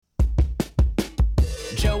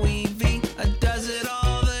Joey V does it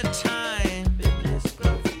all the time.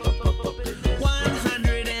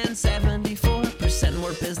 174%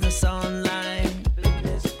 more business online.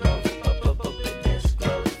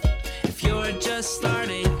 If you're just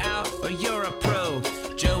starting out or you're a pro,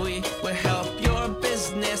 Joey will help your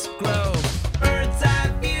business grow. Bird's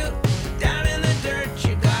eye view, down in the dirt.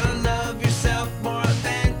 You gotta love yourself more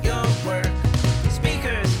than your work.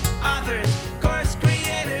 Speakers, authors, course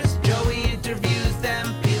creators, Joey interviews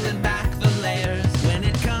them, peeling back the layers. When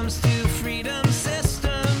it comes to freedom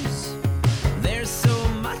systems, there's so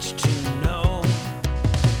much to know.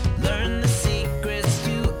 Learn the secrets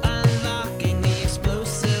to unlocking the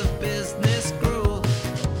explosive business growth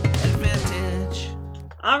advantage.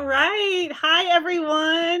 All right. Hi,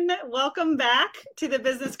 everyone. Welcome back to the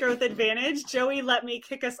Business Growth Advantage. Joey let me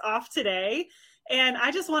kick us off today. And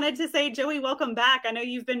I just wanted to say, Joey, welcome back. I know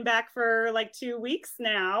you've been back for like 2 weeks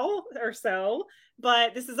now or so,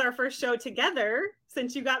 but this is our first show together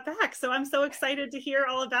since you got back. So I'm so excited to hear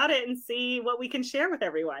all about it and see what we can share with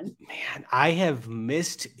everyone. Man, I have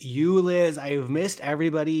missed you, Liz. I have missed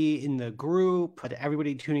everybody in the group,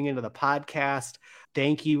 everybody tuning into the podcast.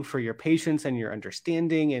 Thank you for your patience and your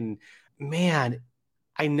understanding. And man,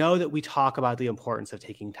 I know that we talk about the importance of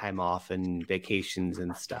taking time off and vacations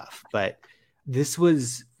and stuff, but this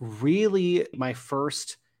was really my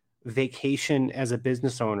first vacation as a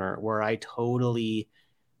business owner where I totally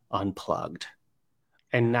unplugged.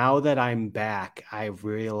 And now that I'm back, I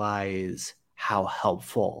realize how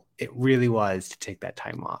helpful it really was to take that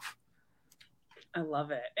time off. I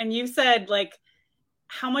love it. And you said, like,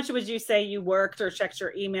 how much would you say you worked or checked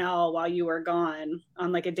your email while you were gone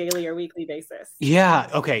on like a daily or weekly basis? Yeah.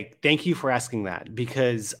 Okay. Thank you for asking that,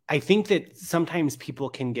 because I think that sometimes people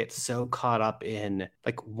can get so caught up in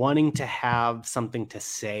like wanting to have something to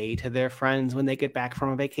say to their friends when they get back from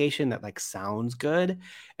a vacation that like sounds good.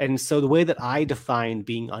 And so the way that I defined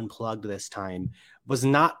being unplugged this time was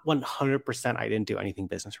not 100% I didn't do anything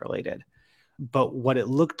business related. But what it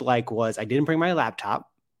looked like was I didn't bring my laptop.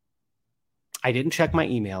 I didn't check my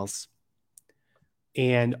emails.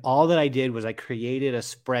 And all that I did was I created a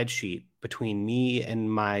spreadsheet between me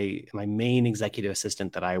and my main executive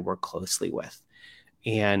assistant that I work closely with.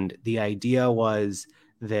 And the idea was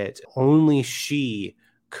that only she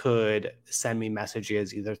could send me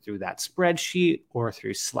messages either through that spreadsheet or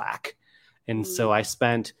through Slack. And so I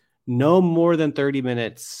spent no more than 30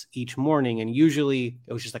 minutes each morning. And usually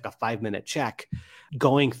it was just like a 5-minute check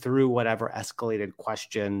going through whatever escalated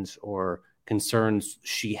questions or concerns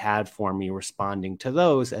she had for me, responding to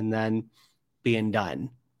those, and then being done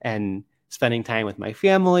and spending time with my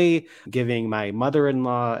family, giving my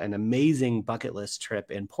mother-in-law an amazing bucket list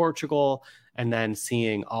trip in Portugal, and then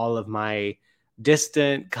seeing all of my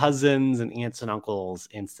distant cousins and aunts and uncles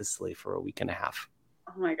in Sicily for a week and a half.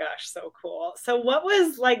 Oh my gosh, so cool. So what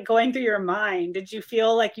was like going through your mind? Did you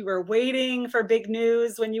feel like you were waiting for big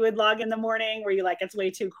news when you would log in the morning? Were you like, it's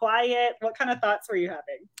way too quiet? What kind of thoughts were you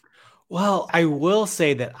having? Well, I will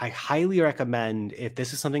say that I highly recommend, if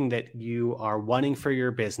this is something that you are wanting for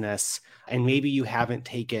your business and maybe you haven't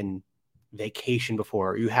taken vacation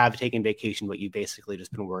before, or you have taken vacation, but you've basically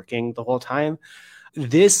just been working the whole time,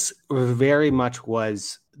 this very much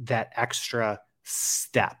was that extra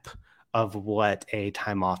step of what a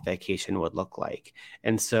time off vacation would look like.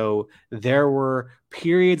 And so there were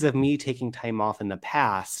periods of me taking time off in the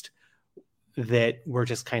past that were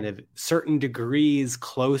just kind of certain degrees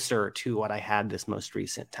closer to what I had this most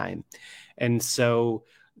recent time. And so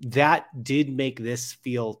that did make this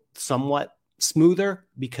feel somewhat smoother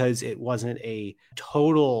because it wasn't a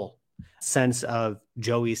total sense of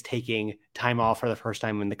Joey's taking time off for the first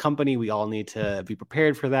time in the company. We all need to be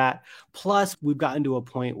prepared for that. Plus, we've gotten to a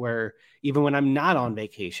point where even when I'm not on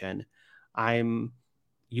vacation, I'm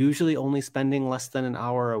usually only spending less than an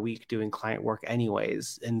hour a week doing client work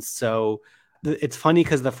anyways. And so it's funny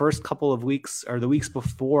because the first couple of weeks or the weeks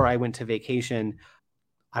before I went to vacation,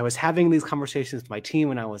 I was having these conversations with my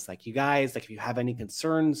team and I was like, you guys, like, if you have any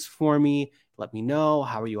concerns for me, let me know.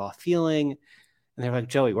 How are you all feeling? And they're like,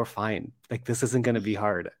 Joey, we're fine. Like, this isn't going to be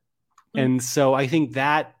hard. Mm-hmm. And so I think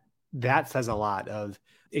that says a lot of,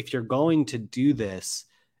 if you're going to do this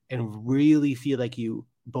and really feel like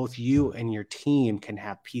both you and your team can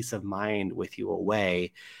have peace of mind with you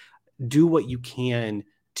away, do what you can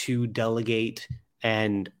to delegate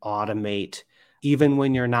and automate even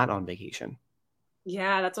when you're not on vacation.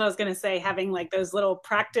 Yeah, that's what I was going to say. Having like those little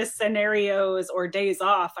practice scenarios or days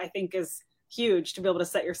off, I think is huge to be able to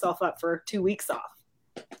set yourself up for 2 weeks off.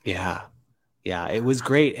 Yeah, it was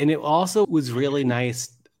great. And it also was really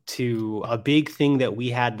nice to a big thing that we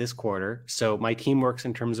had this quarter. So my team works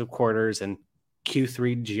in terms of quarters, and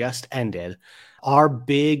Q3 just ended. Our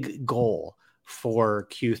big goal for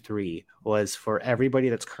Q3 was for everybody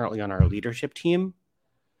that's currently on our leadership team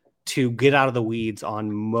to get out of the weeds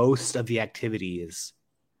on most of the activities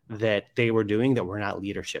that they were doing that were not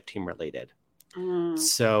leadership team related.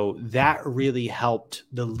 So that really helped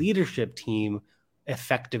the leadership team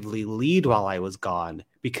effectively lead while I was gone,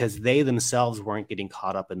 because they themselves weren't getting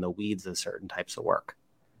caught up in the weeds of certain types of work.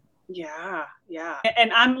 Yeah.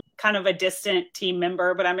 And I'm kind of a distant team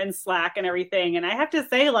member, but I'm in Slack and everything. And I have to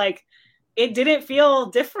say, like, it didn't feel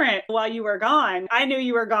different while you were gone. I knew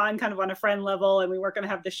you were gone kind of on a friend level and we weren't going to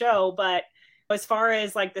have the show. But as far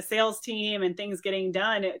as like the sales team and things getting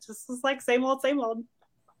done, it just was like same old, same old.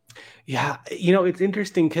 Yeah. You know, it's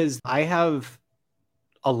interesting because I have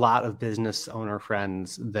a lot of business owner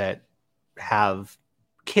friends that have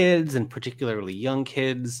kids, and particularly young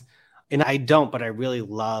kids. And I don't, but I really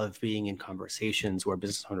love being in conversations where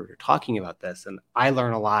business owners are talking about this. And I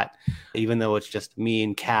learn a lot, even though it's just me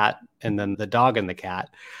and Kat and then the dog and the cat.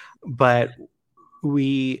 But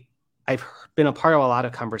I've been a part of a lot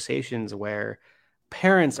of conversations where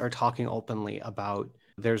parents are talking openly about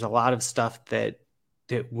there's a lot of stuff that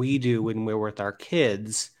we do when we're with our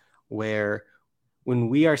kids, where when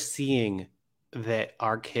we are seeing that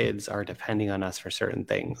our kids are depending on us for certain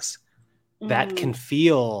things, that can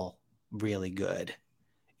feel really good,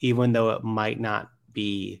 even though it might not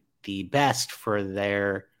be the best for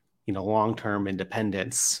their, long-term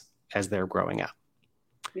independence as they're growing up.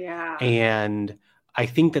 Yeah. And I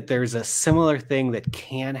think that there's a similar thing that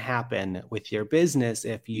can happen with your business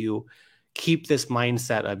if you keep this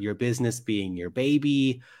mindset of your business being your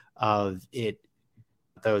baby, of it,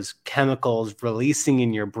 those chemicals releasing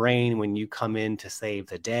in your brain when you come in to save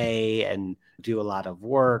the day and do a lot of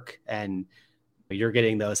work, and you're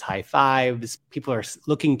getting those high fives. People are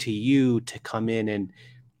looking to you to come in and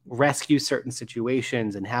rescue certain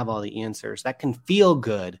situations and have all the answers. That can feel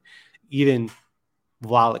good, even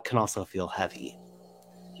while it can also feel heavy.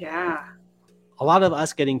 Yeah. A lot of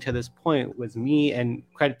us getting to this point was me, and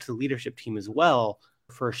credit to the leadership team as well,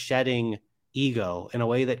 for shedding ego in a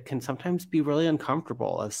way that can sometimes be really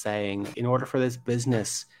uncomfortable, of saying, in order for this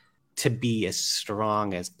business to be as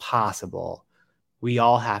strong as possible, we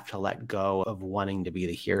all have to let go of wanting to be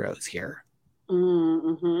the heroes here.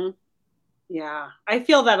 Mm-hmm. Yeah, I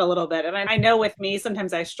feel that a little bit. And I know with me,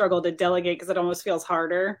 sometimes I struggle to delegate because it almost feels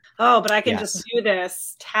harder. Oh, but I can just do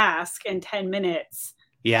this task in 10 minutes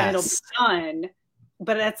and it'll be done.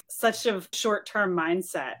 But that's such a short-term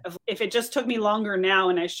mindset of, if it just took me longer now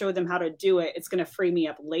and I showed them how to do it, it's going to free me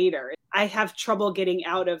up later. I have trouble getting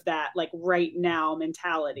out of that, like, right now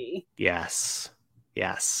mentality. Yes.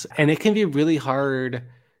 And it can be really hard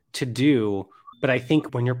to do. But I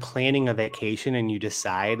think when you're planning a vacation and you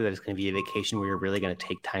decide that it's going to be a vacation where you're really going to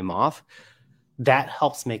take time off, that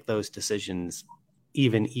helps make those decisions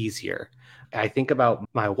even easier. I think about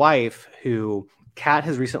my wife, who Kat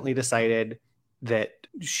has recently decided that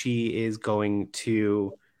she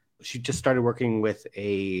just started working with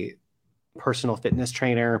a personal fitness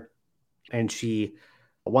trainer, and she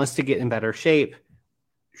wants to get in better shape.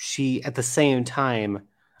 She, at the same time,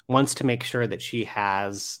 wants to make sure that she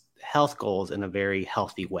has health goals in a very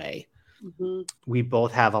healthy way. Mm-hmm. We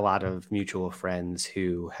both have a lot of mutual friends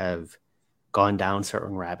who have gone down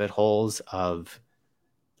certain rabbit holes of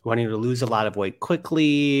wanting to lose a lot of weight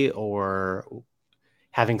quickly, or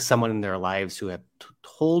having someone in their lives who have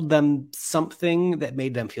told them something that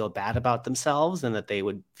made them feel bad about themselves, and that they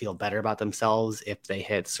would feel better about themselves if they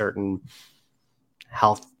hit certain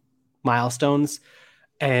health milestones.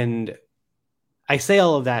 And I say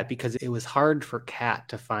all of that because it was hard for Kat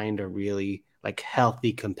to find a really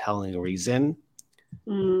healthy, compelling reason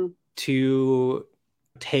to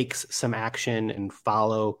take some action and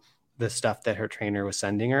follow the stuff that her trainer was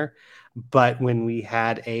sending her. But when we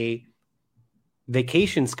had a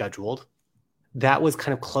vacation scheduled, that was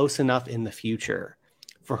kind of close enough in the future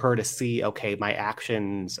for her to see, okay, my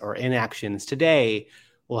actions or inactions today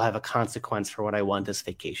will have a consequence for what I want this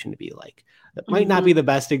vacation to be like. That might not be the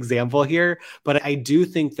best example here, but I do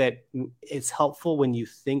think that it's helpful when you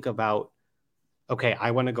think about, okay,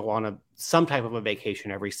 I want to go on some type of a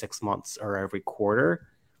vacation every 6 months or every quarter.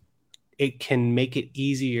 It can make it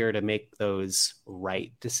easier to make those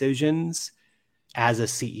right decisions as a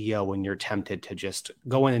CEO when you're tempted to just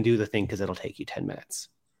go in and do the thing because it'll take you 10 minutes.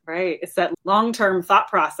 Right. It's that long-term thought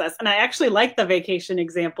process. And I actually like the vacation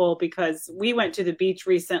example because we went to the beach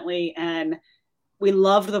recently and we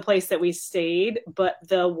loved the place that we stayed, but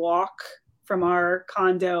the walk from our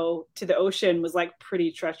condo to the ocean was like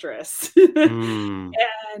pretty treacherous. Mm.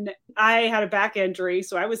 And I had a back injury,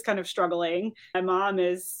 so I was kind of struggling. My mom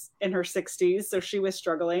is in her 60s, so she was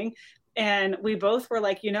struggling. And we both were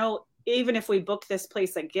like, even if we book this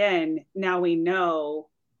place again, now we know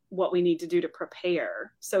what we need to do to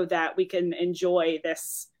prepare so that we can enjoy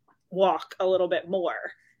this walk a little bit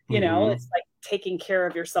more. It's like taking care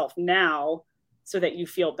of yourself now so that you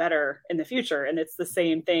feel better in the future. And it's the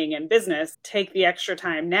same thing in business. Take the extra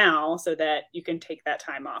time now so that you can take that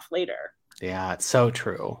time off later. Yeah, it's so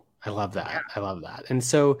true. I love that. Yeah. I love that. And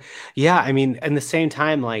so, yeah, I mean, at the same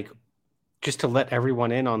time, like, just to let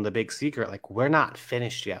everyone in on the big secret, like, we're not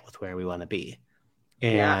finished yet with where we want to be.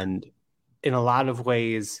 And in a lot of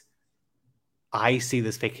ways, I see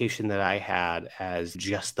this vacation that I had as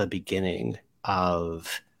just the beginning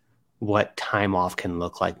of what time off can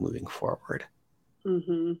look like moving forward.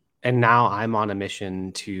 Mm-hmm. And now I'm on a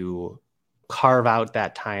mission to carve out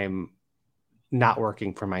that time not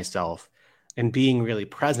working for myself and being really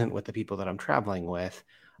present with the people that I'm traveling with,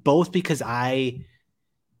 both because I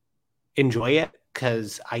enjoy it,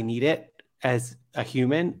 because I need it as a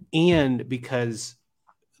human, and because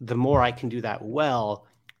the more I can do that well,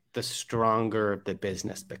 the stronger the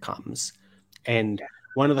business becomes. And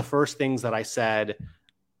one of the first things that I said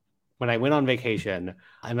when I went on vacation,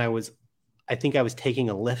 and I think I was taking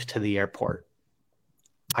a Lyft to the airport,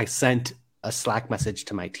 I sent a Slack message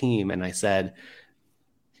to my team and I said,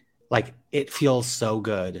 like, it feels so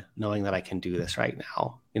good knowing that I can do this right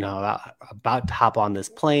now. About to hop on this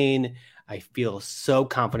plane. I feel so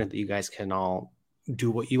confident that you guys can all do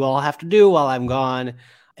what you all have to do while I'm gone.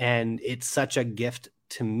 And it's such a gift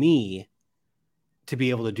to me to be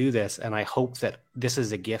able to do this. And I hope that this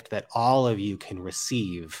is a gift that all of you can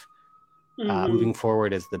receive moving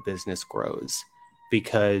forward as the business grows,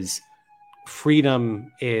 because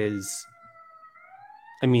freedom is,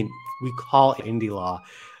 I mean, we call it indie law.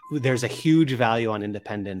 There's a huge value on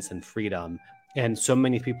independence and freedom. And so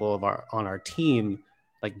many people on our team,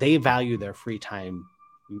 like, they value their free time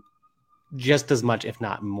just as much, if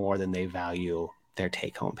not more, than they value their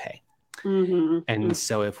take-home pay. And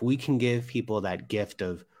so if we can give people that gift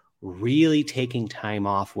of really taking time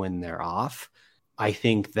off when they're off, I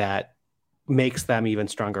think that makes them even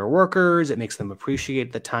stronger workers. It makes them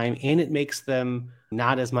appreciate the time, and it makes them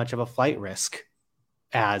not as much of a flight risk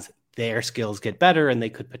as their skills get better and they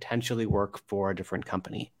could potentially work for a different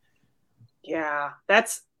company. Yeah,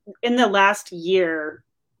 that's in the last year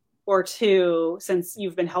or two since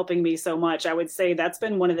you've been helping me so much. I would say that's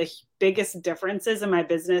been one of the biggest differences in my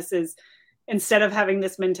business, is instead of having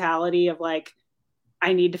this mentality of like,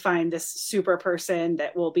 I need to find this super person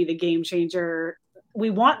that will be the game changer. We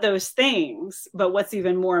want those things, but what's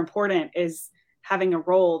even more important is having a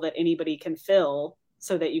role that anybody can fill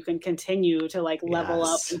so that you can continue to like level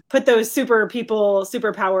up and put those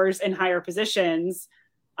superpowers in higher positions,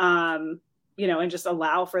 and just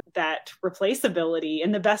allow for that replaceability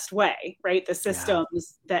in the best way, right? The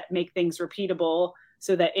systems that make things repeatable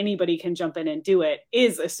so that anybody can jump in and do it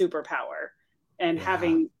is a superpower.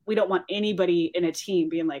 And we don't want anybody in a team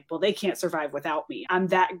being like, well, they can't survive without me. I'm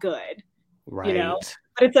that good. Right.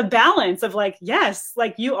 But it's a balance of like, yes,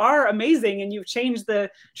 like, you are amazing and you've changed the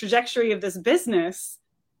trajectory of this business,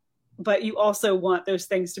 but you also want those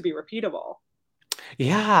things to be repeatable.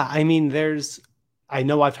 Yeah. I mean, I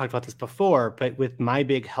know I've talked about this before, but with my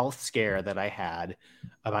big health scare that I had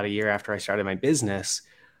about a year after I started my business,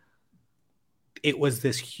 it was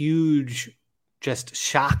this huge just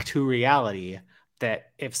shock to reality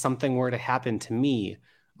that if something were to happen to me,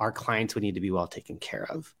 our clients would need to be well taken care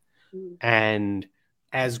of. And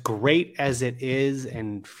as great as it is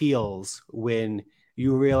and feels when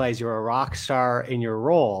you realize you're a rock star in your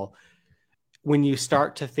role, when you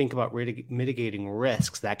start to think about mitigating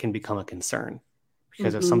risks, that can become a concern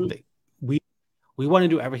because of something. We want to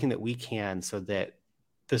do everything that we can so that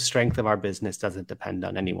the strength of our business doesn't depend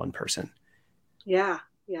on any one person. Yeah.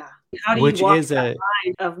 How do you walk that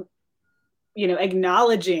line of,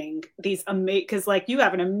 acknowledging these because like, you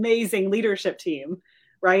have an amazing leadership team,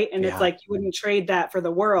 right? And it's like, you wouldn't trade that for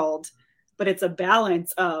the world, but it's a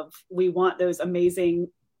balance of, we want those amazing,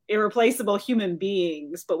 irreplaceable human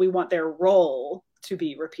beings, but we want their role to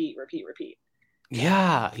be repeat.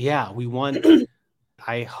 Yeah. We want,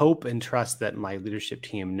 I hope and trust that my leadership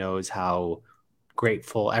team knows how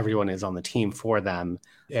grateful everyone is on the team for them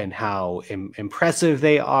and how impressive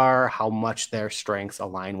they are, how much their strengths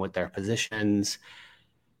align with their positions.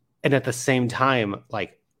 And at the same time,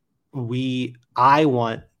 like, I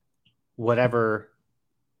want whatever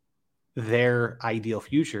their ideal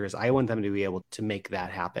future is, I want them to be able to make that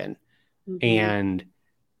happen. And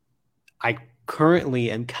I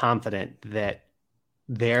currently am confident that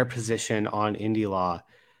their position on Indie Law's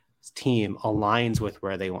team aligns with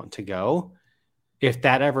where they want to go. If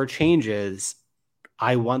that ever changes,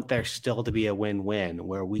 I want there still to be a win-win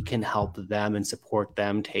where we can help them and support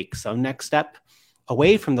them take some next step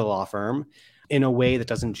away from the law firm in a way that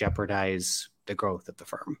doesn't jeopardize the growth of the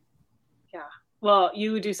firm. Yeah. Well,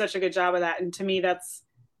 you do such a good job of that. And to me, that's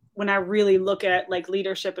when I really look at like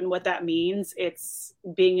leadership and what that means. It's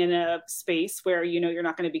being in a space where, you know, you're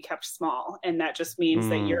not going to be kept small. And that just means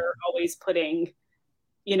that you're always putting,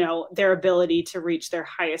 you know, their ability to reach their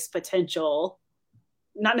highest potential,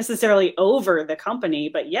 not necessarily over the company,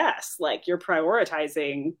 but yes, like you're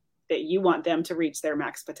prioritizing that you want them to reach their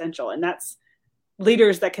max potential. And that's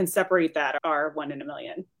leaders that can separate that are 1 in a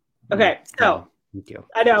million. Okay. So thank you.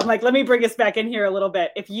 I know, I'm like, let me bring us back in here a little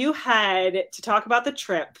bit. If you had to talk about the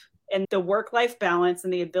trip and the work-life balance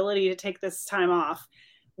and the ability to take this time off,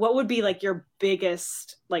 what would be like your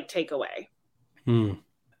biggest like takeaway?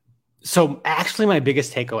 So actually my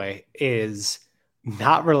biggest takeaway is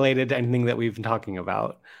not related to anything that we've been talking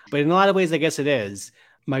about, but in a lot of ways, I guess it is.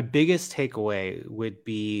 My biggest takeaway would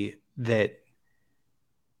be that,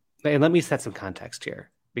 and let me set some context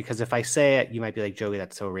here, because if I say it, you might be like, Joey,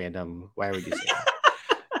 that's so random. Why would you say that?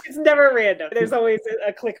 It's never random. There's always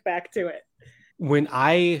a click back to it. When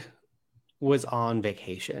I was on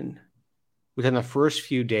vacation, within the first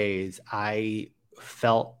few days, I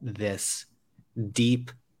felt this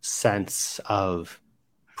deep sense of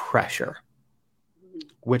pressure,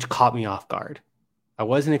 which caught me off guard. I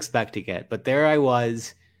wasn't expecting it, but there I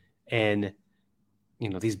was in, you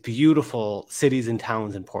know, these beautiful cities and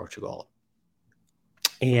towns in Portugal.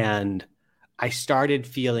 And I started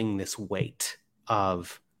feeling this weight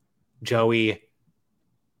of, Joey,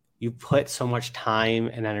 you put so much time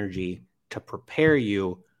and energy to prepare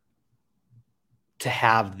you to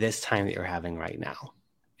have this time that you're having right now.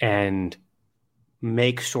 And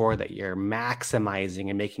make sure that you're maximizing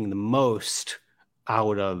and making the most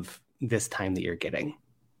out of this time that you're getting.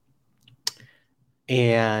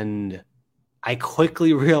 And I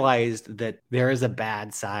quickly realized that there is a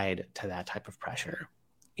bad side to that type of pressure.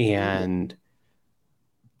 And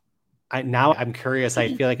now I'm curious.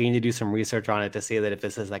 I feel like I need to do some research on it to see that if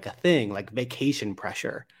this is like a thing, like vacation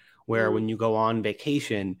pressure, where when you go on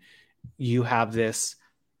vacation, you have this,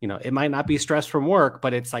 you know, it might not be stress from work,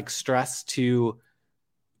 but it's like stress to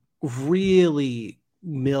really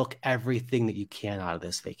milk everything that you can out of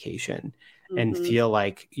this vacation and feel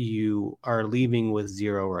like you are leaving with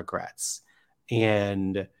zero regrets.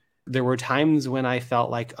 And there were times when I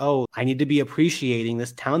felt like, oh, I need to be appreciating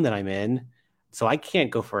this town that I'm in. So I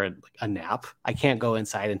can't go for a nap. I can't go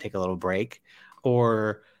inside and take a little break.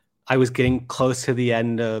 Or I was getting close to the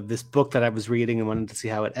end of this book that I was reading and wanted to see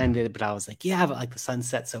how it ended. But I was like, yeah, but like the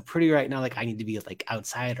sunset's so pretty right now. Like I need to be like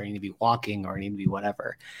outside, or I need to be walking, or I need to be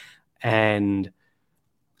whatever. And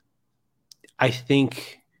I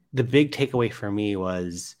think the big takeaway for me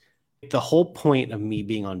was the whole point of me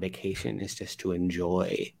being on vacation is just to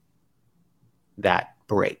enjoy that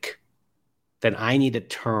break. Then I need to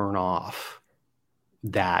turn off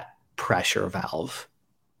that pressure valve.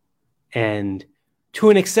 And to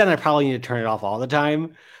an extent, I probably need to turn it off all the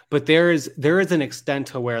time. But there is an extent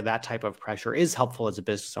to where that type of pressure is helpful as a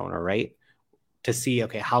business owner, right? To see,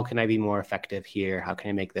 okay, how can I be more effective here? How can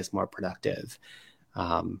I make this more productive?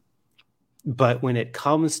 But when it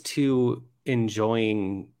comes to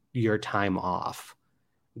enjoying your time off,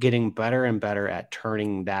 getting better and better at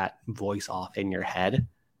turning that voice off in your head,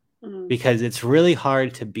 because it's really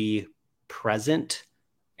hard to be present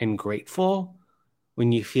and grateful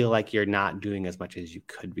when you feel like you're not doing as much as you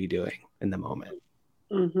could be doing in the moment.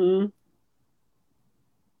 Yep.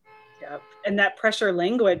 And that pressure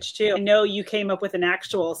language too. I know you came up with an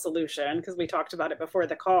actual solution because we talked about it before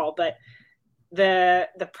the call, but the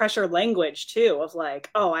pressure language too of like,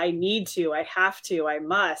 oh, I need to, I have to, I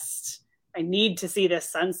must, I need to see this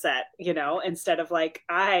sunset, you know, instead of like,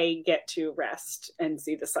 I get to rest and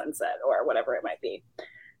see the sunset or whatever it might be.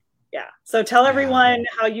 Yeah. So tell everyone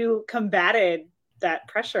how you combated that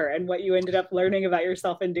pressure and what you ended up learning about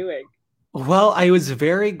yourself and doing. Well, I was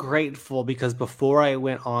very grateful because before I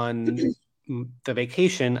went on the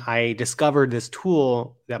vacation, I discovered this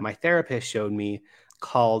tool that my therapist showed me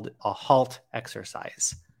called a HALT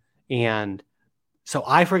exercise. And so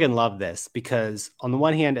I freaking love this because on the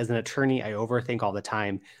one hand, as an attorney, I overthink all the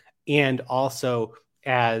time. And also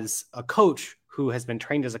as a coach who has been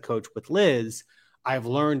trained as a coach with Liz, I've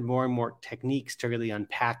learned more and more techniques to really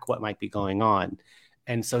unpack what might be going on.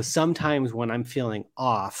 And so sometimes when I'm feeling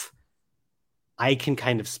off, I can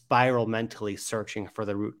kind of spiral mentally searching for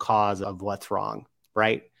the root cause of what's wrong,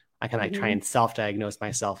 right? I can like try and self-diagnose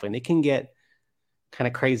myself, and it can get kind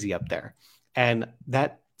of crazy up there. And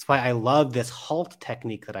that's why I love this HALT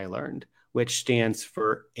technique that I learned, which stands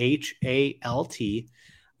for HALT,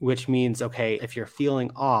 which means, okay, if you're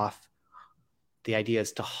feeling off, the idea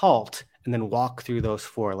is to halt and then walk through those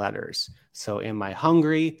 4 letters. So am I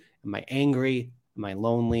hungry? Am I angry? Am I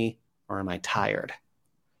lonely? Or am I tired?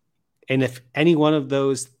 And if any one of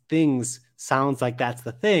those things sounds like that's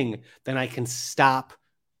the thing, then I can stop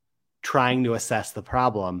trying to assess the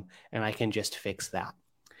problem and I can just fix that.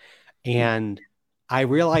 And I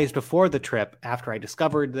realized before the trip, after I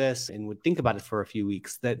discovered this and would think about it for a few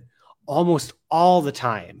weeks, that almost all the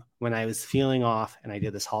time when I was feeling off and I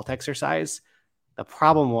did this HALT exercise, the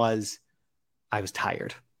problem was I was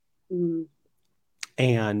tired.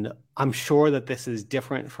 And I'm sure that this is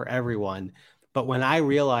different for everyone. But when I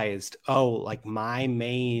realized, oh, like my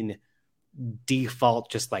main default,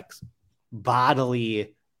 just like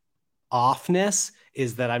bodily offness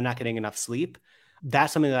is that I'm not getting enough sleep,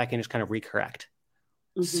 that's something that I can just kind of recorrect.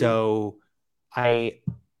 So right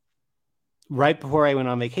before I went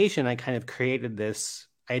on vacation, I kind of created this,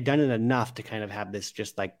 I had done it enough to kind of have this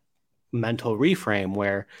just like mental reframe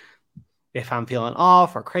where if I'm feeling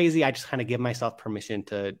off or crazy, I just kind of give myself permission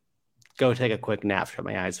to go take a quick nap, shut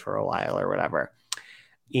my eyes for a while or whatever.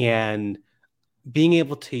 And being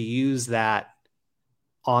able to use that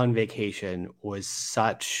on vacation was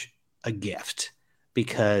such a gift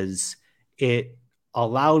because it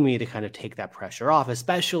allowed me to kind of take that pressure off,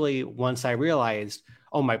 especially once I realized,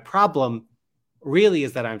 oh, my problem really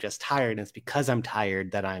is that I'm just tired. And it's because I'm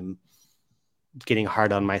tired that I'm getting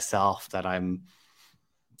hard on myself, that I'm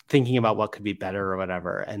thinking about what could be better or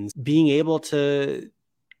whatever. And being able to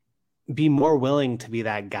be more willing to be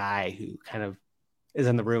that guy who kind of is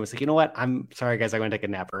in the room. It's like, you know what? I'm sorry, guys. I'm going to take a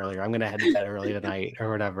nap earlier. I'm going to head to bed early tonight or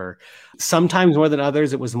whatever. Sometimes more than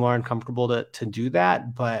others, it was more uncomfortable to do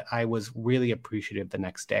that. But I was really appreciative the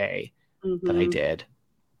next day that I did.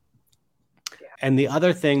 Yeah. And the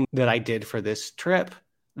other thing that I did for this trip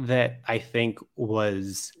that I think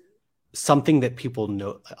was something that people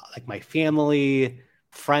know, like my family,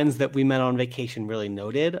 friends that we met on vacation really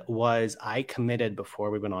noted, was I committed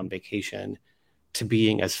before we went on vacation to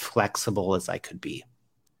being as flexible as I could be.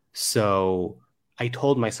 So I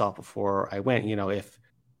told myself before I went, you know, if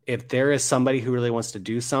there is somebody who really wants to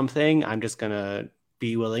do something, I'm just going to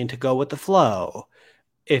be willing to go with the flow.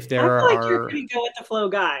 If there I feel like you're a pretty go with the flow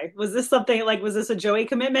guy. Was this something like, was this a Joey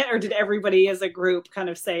commitment, or did everybody as a group kind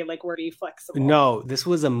of say like, we're be flexible? No, this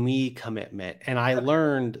was a me commitment. And I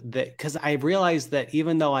learned that because I realized that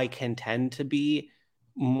even though I can tend to be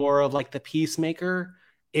more of like the peacemaker,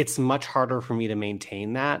 it's much harder for me to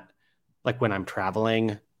maintain that, like when I'm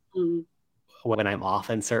traveling, when I'm off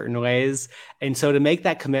in certain ways. And so to make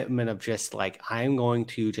that commitment of just like, I'm going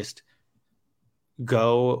to just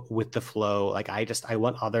go with the flow. Like I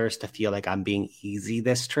want others to feel like I'm being easy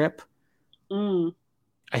this trip.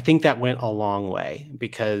 I think that went a long way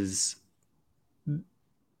because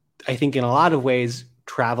I think in a lot of ways,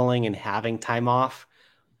 traveling and having time off,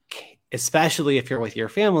 especially if you're with your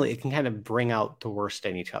family, it can kind of bring out the worst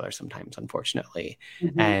in each other sometimes, unfortunately.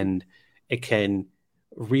 And it can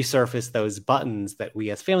resurface those buttons that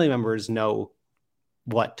we as family members know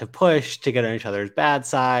what to push to get on each other's bad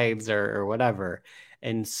sides or whatever.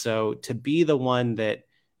 And so to be the one that,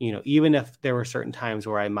 you know, even if there were certain times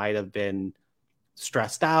where I might have been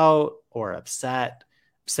stressed out or upset,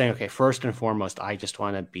 saying, okay, first and foremost, I just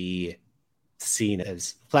want to be seen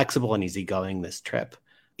as flexible and easygoing this trip.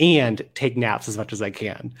 And take naps as much as I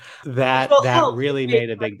can. That really made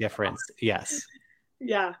a big difference. Yes.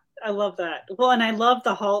 Yeah, I love that. Well, and I love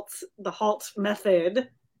the halt method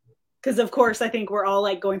because, of course, I think we're all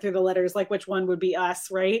like going through the letters, like which one would be us,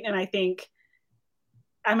 right? And I think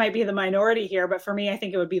I might be the minority here, but for me, I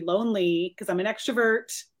think it would be lonely because I'm an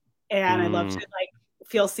extrovert and I love to like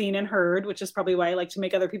feel seen and heard, which is probably why I like to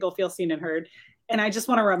make other people feel seen and heard. And I just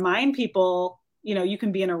want to remind people, you know, you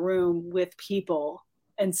can be in a room with people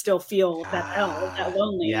and still feel that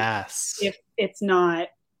lonely. Yes. If it's not,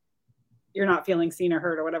 you're not feeling seen or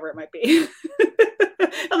heard or whatever it might be.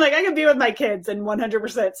 I'm like, I can be with my kids and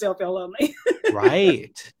 100% still feel lonely.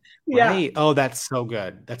 Right. Yeah. Right. Oh, that's so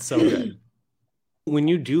good. That's so good. When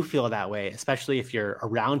you do feel that way, especially if you're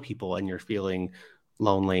around people and you're feeling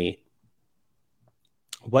lonely,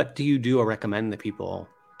 what do you do or recommend that people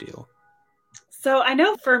do? So I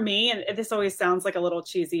know for me, and this always sounds like a little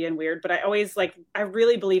cheesy and weird, but I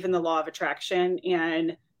really believe in the law of attraction.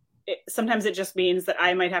 And sometimes it just means that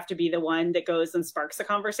I might have to be the one that goes and sparks a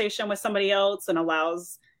conversation with somebody else and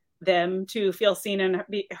allows them to feel seen and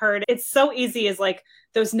be heard. It's so easy as like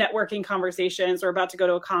those networking conversations or about to go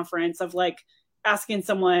to a conference of like asking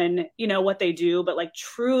someone, you know, what they do, but like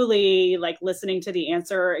truly like listening to the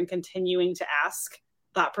answer and continuing to ask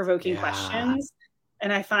thought-provoking questions.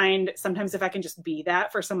 And I find sometimes if I can just be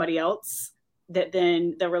that for somebody else, that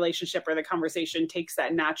then the relationship or the conversation takes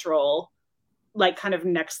that natural, like kind of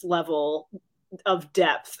next level of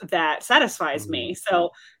depth that satisfies me.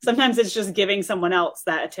 So sometimes it's just giving someone else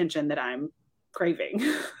that attention that I'm craving.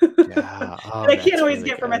 Yeah. Oh, I can't always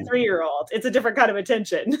really get from a 3-year-old. It's a different kind of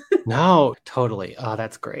attention. No, totally. Oh,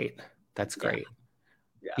 that's great. That's great.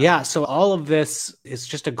 Yeah. So all of this is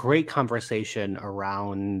just a great conversation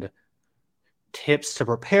around tips to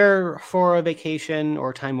prepare for a vacation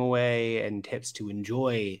or time away and tips to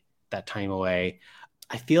enjoy that time away.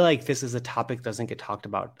 I feel like this is a topic that doesn't get talked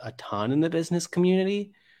about a ton in the business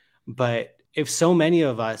community, but if so many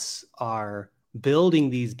of us are building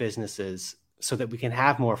these businesses so that we can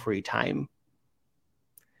have more free time,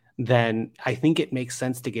 then I think it makes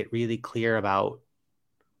sense to get really clear about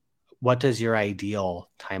what does your ideal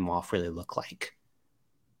time off really look like?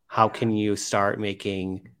 How can you start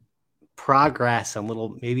making progress and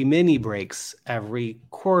little maybe mini breaks every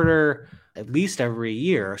quarter, at least every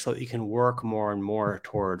year, so that you can work more and more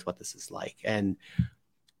towards what this is like? And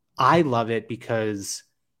I love it because,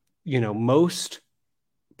 you know, most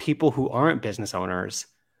people who aren't business owners,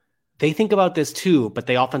 they think about this too, but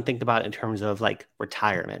they often think about it in terms of like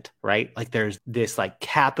retirement, right? Like there's this like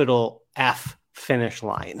capital F finish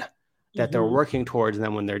line that they're working towards. And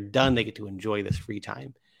then when they're done, they get to enjoy this free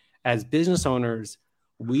time. As business owners,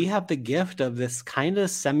 we have the gift of this kind of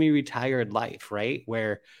semi-retired life, right?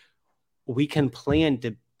 Where we can plan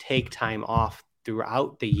to take time off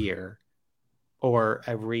throughout the year or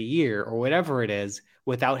every year or whatever it is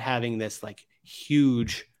without having this like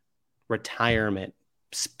huge retirement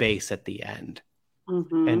space at the end.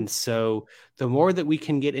 And so the more that we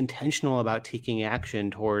can get intentional about taking action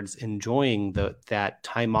towards enjoying that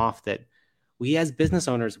time off, that we as business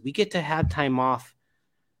owners, we get to have time off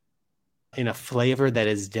in a flavor that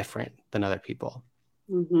is different than other people.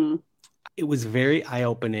 It was very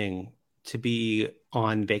eye-opening to be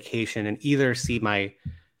on vacation and either see my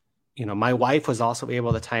wife was also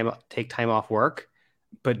able to take time off work,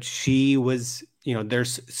 but she was, you know,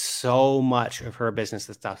 there's so much of her business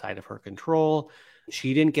that's outside of her control.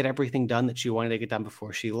 She didn't get everything done that she wanted to get done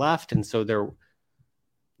before she left. And so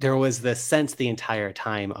there was this sense the entire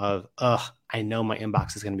time of, I know my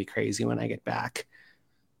inbox is going to be crazy when I get back.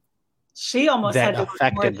 She almost that had to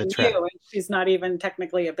affected the trip. and she's not even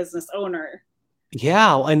technically a business owner.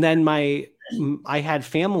 Yeah. And then I had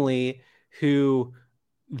family who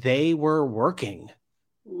they were working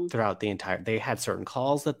throughout they had certain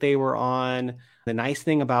calls that they were on. The nice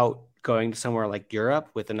thing about going to somewhere like Europe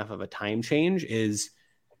with enough of a time change is,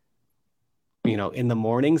 you know, in the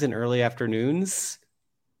mornings and early afternoons,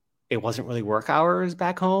 it wasn't really work hours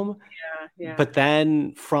back home. Yeah. But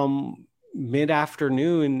then from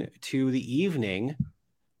mid-afternoon to the evening,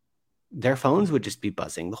 their phones would just be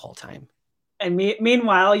buzzing the whole time. And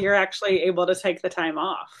meanwhile, you're actually able to take the time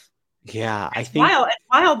off. Yeah, it's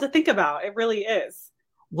wild to think about. It really is.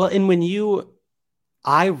 Well, and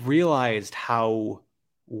I realized how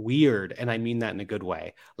weird, and I mean that in a good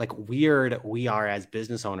way, like weird we are as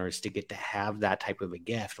business owners to get to have that type of a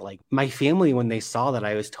gift. Like my family, when they saw that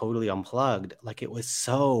I was totally unplugged, like it was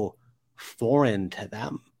so foreign to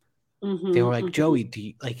them. They were like, Joey,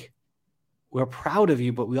 we're proud of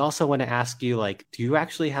you, but we also want to ask you, like, do you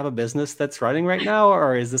actually have a business that's running right now,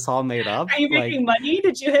 or is this all made up? Are you making money?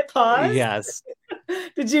 Did you hit pause? Yes.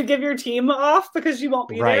 Did you give your team off because you won't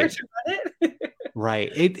be there to run it?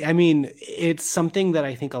 Right. It's something that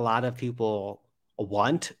I think a lot of people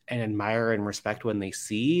want and admire and respect when they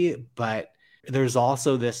see, but there's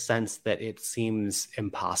also this sense that it seems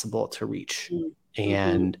impossible to reach.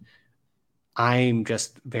 And I'm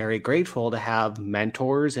just very grateful to have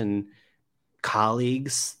mentors and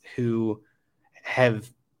colleagues who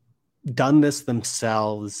have done this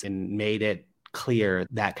themselves and made it clear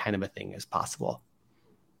that kind of a thing is possible.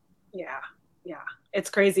 Yeah. It's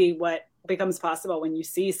crazy what becomes possible when you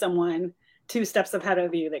see someone 2 steps ahead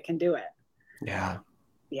of you that can do it. Yeah.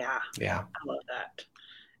 I love that.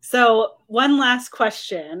 So one last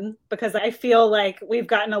question, because I feel like we've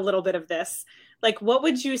gotten a little bit of this. Like, what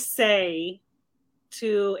would you say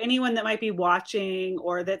to anyone that might be watching,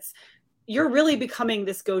 or you're really becoming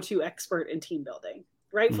this go-to expert in team building,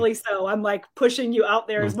 rightfully so. I'm like pushing you out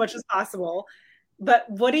there as much as possible. But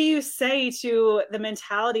what do you say to the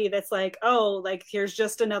mentality that's like, oh, like here's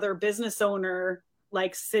just another business owner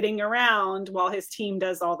like sitting around while his team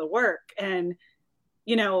does all the work? And,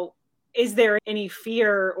 is there any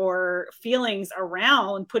fear or feelings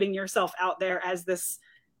around putting yourself out there as this,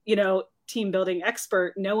 team building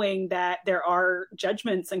expert, knowing that there are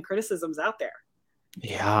judgments and criticisms out there?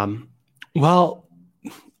 Yeah. Well,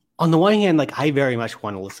 on the one hand, like I very much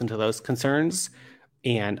want to listen to those concerns,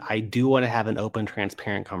 and I do want to have an open,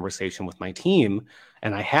 transparent conversation with my team.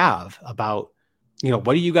 And I have about,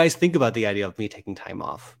 what do you guys think about the idea of me taking time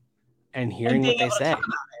off and hearing what they say?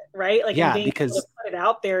 Right? Like, yeah, being because able to put it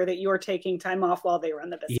out there that you're taking time off while they run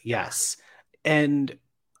the business. Yes. And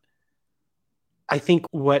I think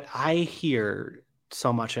what I hear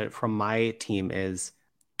so much from my team is,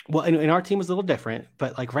 well, and our team is a little different,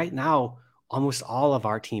 but like right now, almost all of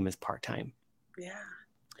our team is part-time. Yeah.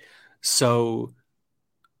 So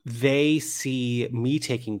they see me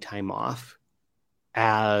taking time off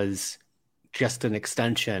as just an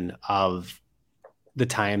extension of the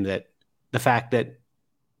fact that,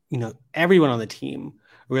 everyone on the team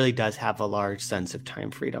really does have a large sense of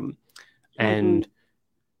time freedom. Mm-hmm. And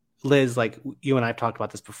Liz, like you and I've talked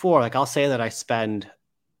about this before, like I'll say that I spend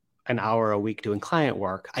an hour a week doing client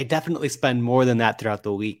work. I definitely spend more than that throughout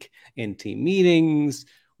the week in team meetings,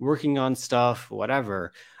 working on stuff,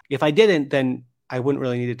 whatever. If I didn't, then I wouldn't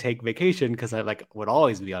really need to take vacation because I would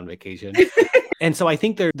always be on vacation. And so I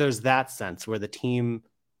think there's that sense where the team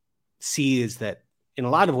sees that in a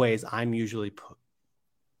lot of ways, I'm usually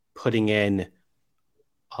putting in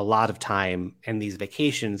a lot of time, and these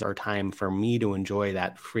vacations are time for me to enjoy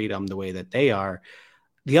that freedom the way that they are.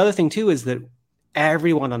 The other thing too is that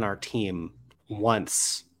everyone on our team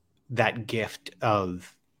wants that gift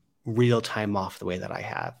of real time off the way that I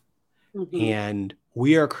have. Mm-hmm. And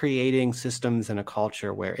we are creating systems and a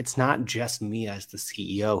culture where it's not just me as the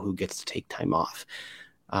CEO who gets to take time off.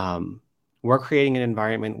 We're creating an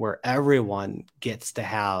environment where everyone gets to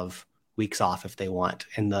have weeks off if they want,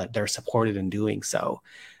 and they're supported in doing so.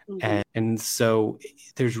 Mm-hmm. And so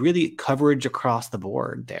there's really coverage across the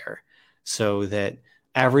board there so that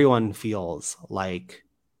everyone feels like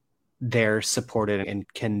they're supported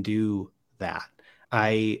and can do that.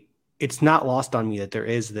 It's not lost on me that there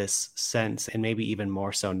is this sense, and maybe even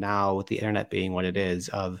more so now with the internet being what it is,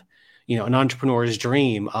 of, an entrepreneur's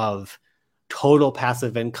dream of total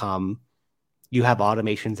passive income. You have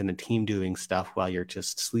automations and a team doing stuff while you're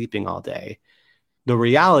just sleeping all day. The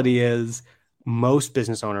reality is most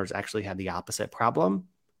business owners actually have the opposite problem.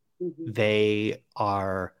 Mm-hmm. They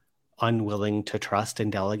are unwilling to trust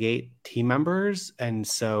and delegate team members. And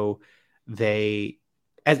so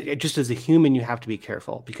just as a human, you have to be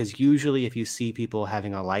careful, because usually if you see people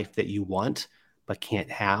having a life that you want but can't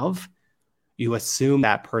have, you assume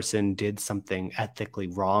that person did something ethically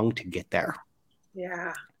wrong to get there.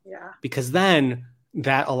 Yeah. Yeah. Because then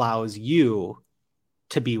that allows you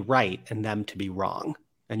to be right and them to be wrong.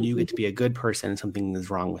 And you get to be a good person and something is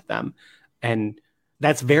wrong with them. And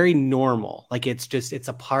that's very normal. Like it's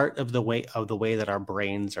a part of the way that our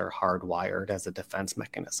brains are hardwired as a defense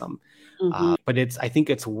mechanism. Mm-hmm. But I think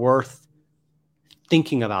it's worth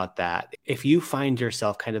thinking about that. If you find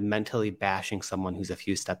yourself kind of mentally bashing someone who's a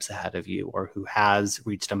few steps ahead of you, or who has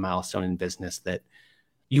reached a milestone in business that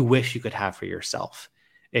you wish you could have for yourself,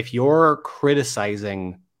 if you're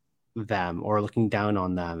criticizing them or looking down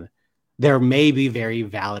on them, there may be very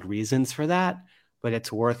valid reasons for that, but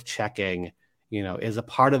it's worth checking, is a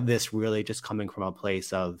part of this really just coming from a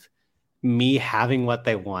place of me having what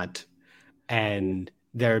they want and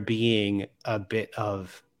there being a bit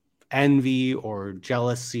of envy or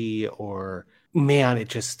jealousy, or man,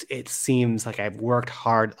 it seems like I've worked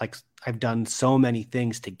hard, like I've done so many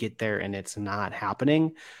things to get there and it's not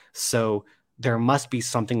happening. So there must be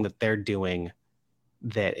something that they're doing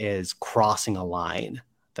that is crossing a line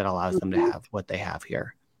that allows them to have what they have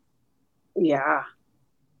here. Yeah.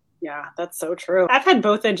 Yeah, that's so true. I've had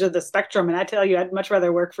both ends of the spectrum, and I tell you, I'd much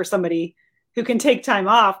rather work for somebody who can take time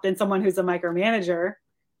off than someone who's a micromanager,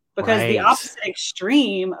 because the opposite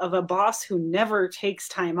extreme of a boss who never takes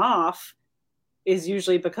time off is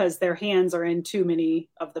usually because their hands are in too many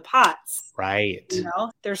of the pots. Right.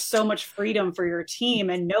 There's so much freedom for your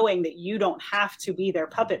team, and knowing that you don't have to be their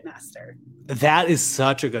puppet master. That is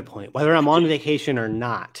such a good point. Whether I'm on vacation or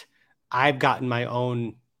not, I've gotten my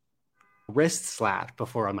own wrist slapped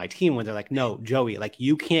before on my team when they're like, no, Joey, like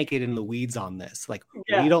you can't get in the weeds on this. Like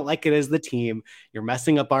we don't like it as the team. You're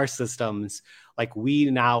messing up our systems. Like we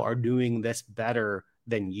now are doing this better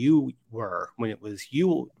than you were when it was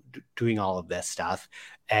you doing all of this stuff.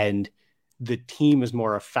 And the team is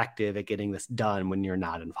more effective at getting this done when you're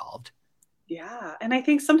not involved. Yeah. And I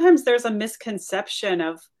think sometimes there's a misconception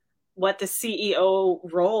of what the CEO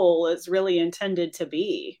role is really intended to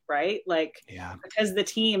be, right? Like, because the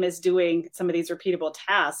team is doing some of these repeatable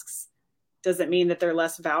tasks doesn't mean that they're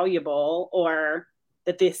less valuable or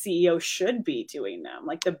that the CEO should be doing them.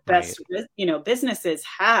 Like the best, businesses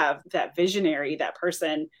have that visionary, that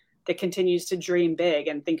person that continues to dream big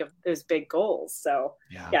and think of those big goals. So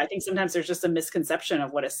I think sometimes there's just a misconception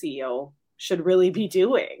of what a CEO should really be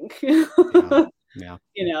doing.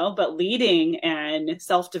 But leading and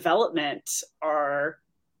self-development are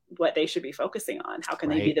what they should be focusing on. How can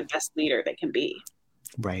they be the best leader they can be?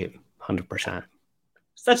 Right. 100%.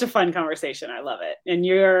 Such a fun conversation. I love it. And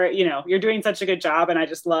you're doing such a good job. And I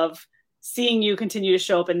just love seeing you continue to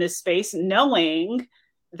show up in this space, knowing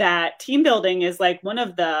that team building is like one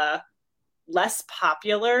of the less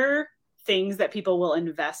popular things that people will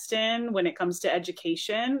invest in when it comes to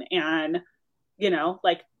education. And,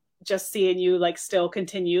 like just seeing you like still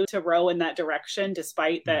continue to row in that direction,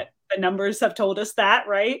 despite that the numbers have told us that,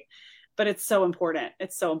 right? But it's so important.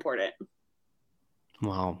 It's so important.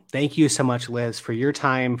 Well, thank you so much, Liz, for your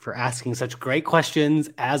time, for asking such great questions,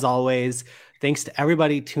 as always. Thanks to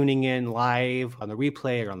everybody tuning in live on the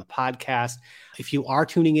replay or on the podcast. If you are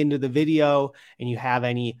tuning into the video and you have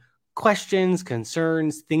any questions,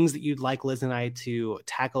 concerns, things that you'd like Liz and I to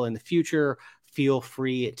tackle in the future, feel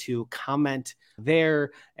free to comment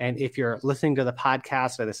there. And if you're listening to the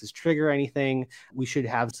podcast or this is trigger anything, we should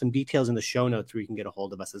have some details in the show notes where you can get a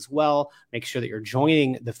hold of us as well. Make sure that you're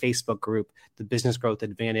joining the Facebook group, the Business Growth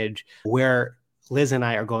Advantage, where Liz and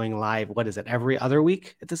I are going live. What is it? Every other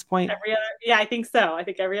week at this point? I think so. I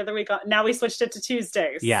think every other week. Now we switched it to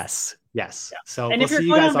Tuesdays. Yes. Yeah. So and we'll if you're see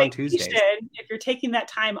you guys on Tuesdays. If you're taking that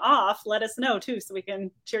time off, let us know too, so we can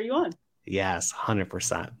cheer you on. Yes,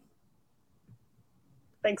 100%.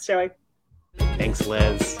 Thanks, Joey. Thanks,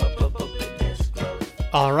 Liz.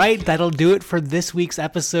 All right, that'll do it for this week's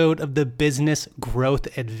episode of the Business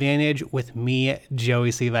Growth Advantage with me,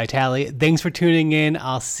 Joey Vitale. Thanks for tuning in.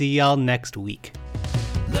 I'll see y'all next week.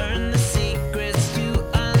 Learn